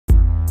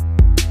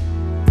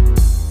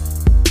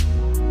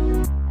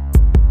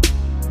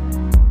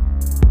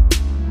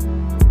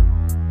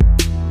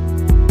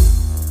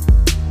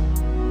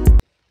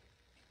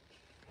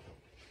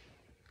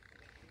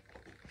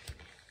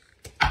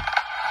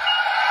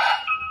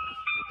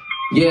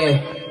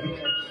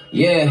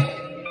Yeah.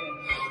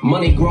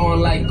 Money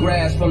growing like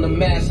grass from the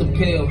mass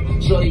appeal.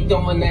 Shorty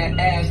throwing that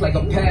ass like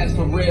a pass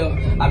for real.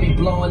 I be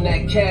blowing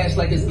that cash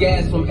like it's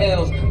gas from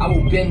L's. I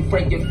will bend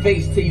break your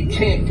face till you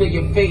can't feel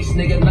your face.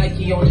 Nigga,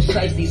 Nike on the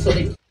shiesty so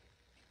they...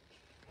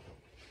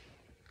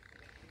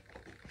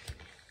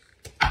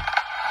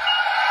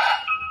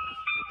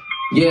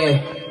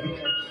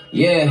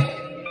 Yeah.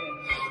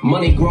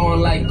 Money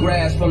growing like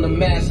grass from the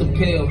mass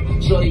appeal.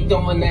 Shorty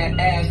throwing that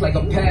ass like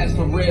a pass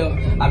for real.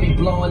 I be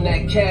blowing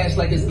that cash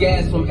like it's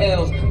gas from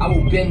L's. I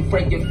will bend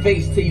break your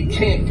face till you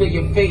can't feel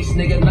your face.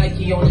 Nigga,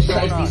 Nike on the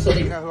shiesty so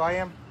they... You know who I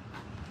am?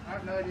 I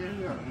have no idea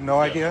who you are. No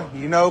idea?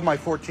 You know my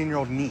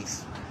 14-year-old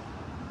niece.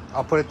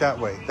 I'll put it that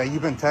way. That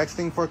you've been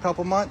texting for a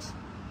couple months?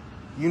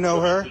 You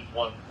know her?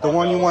 The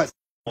one you want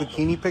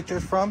bikini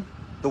pictures from?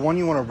 The one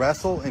you want to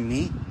wrestle and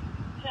meet?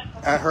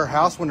 At her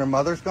house when her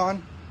mother's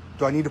gone?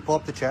 Do I need to pull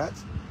up the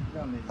chats?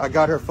 I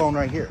got her phone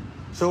right here.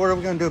 So what are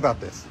we going to do about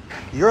this?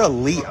 You're a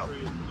Leo.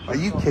 Are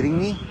you kidding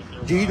me?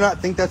 Do you not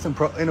think that's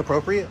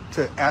inappropriate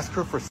to ask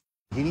her for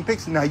bikini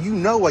pics? Now you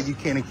know what you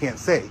can and can't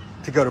say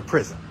to go to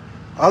prison.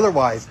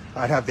 Otherwise,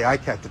 I'd have the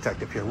ICAC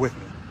detective here with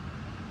me.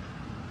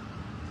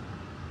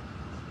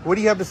 What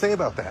do you have to say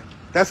about that?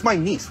 That's my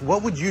niece.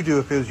 What would you do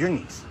if it was your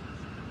niece?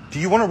 Do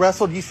you want to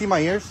wrestle? Do you see my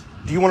ears?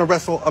 Do you want to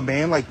wrestle a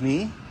man like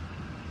me?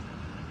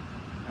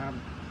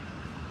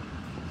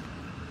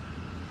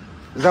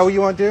 Is that what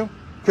you want to do?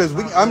 Because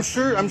I'm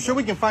sure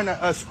we can find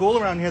a school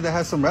around here that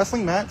has some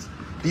wrestling mats.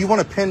 Do you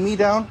want to pin me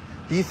down?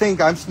 Do you think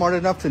I'm smart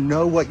enough to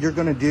know what you're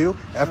going to do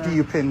after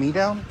you pin me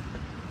down?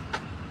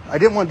 I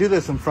didn't want to do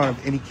this in front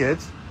of any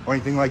kids or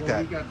anything like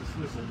that. We got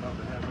dismissal about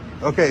to happen.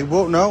 Okay,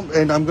 well, no,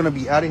 and I'm going to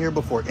be out of here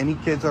before any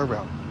kids are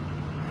around.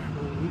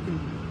 Well, we can,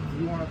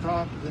 if you want to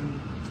talk, then...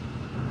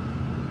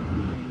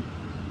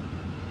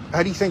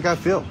 How do you think I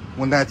feel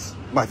when that's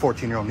my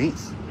 14-year-old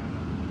niece?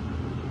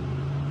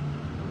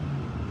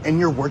 And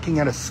you're working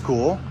at a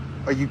school?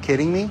 Are you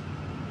kidding me?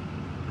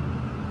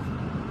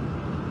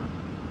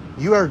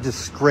 You are a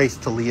disgrace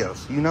to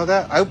Leos. You know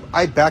that?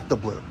 I back the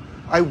blue.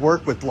 I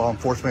work with law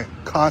enforcement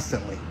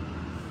constantly.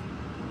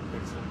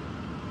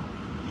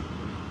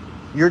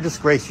 You're a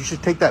disgrace. You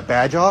should take that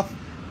badge off.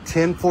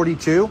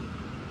 1042.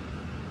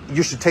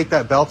 You should take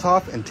that belt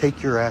off and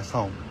take your ass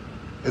home.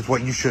 Is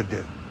what you should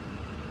do.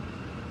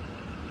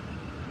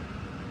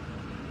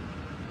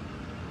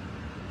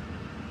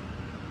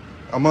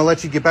 I'm going to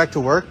let you get back to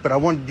work, but I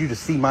wanted you to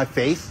see my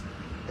face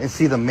and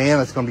see the man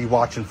that's going to be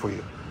watching for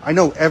you. I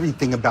know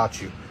everything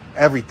about you.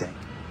 Everything.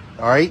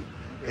 All right?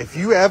 If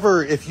you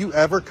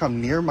ever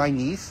come near my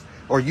niece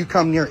or you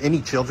come near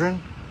any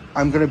children,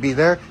 I'm going to be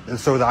there, and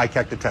so are the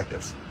ICAC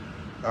detectives.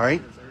 All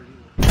right?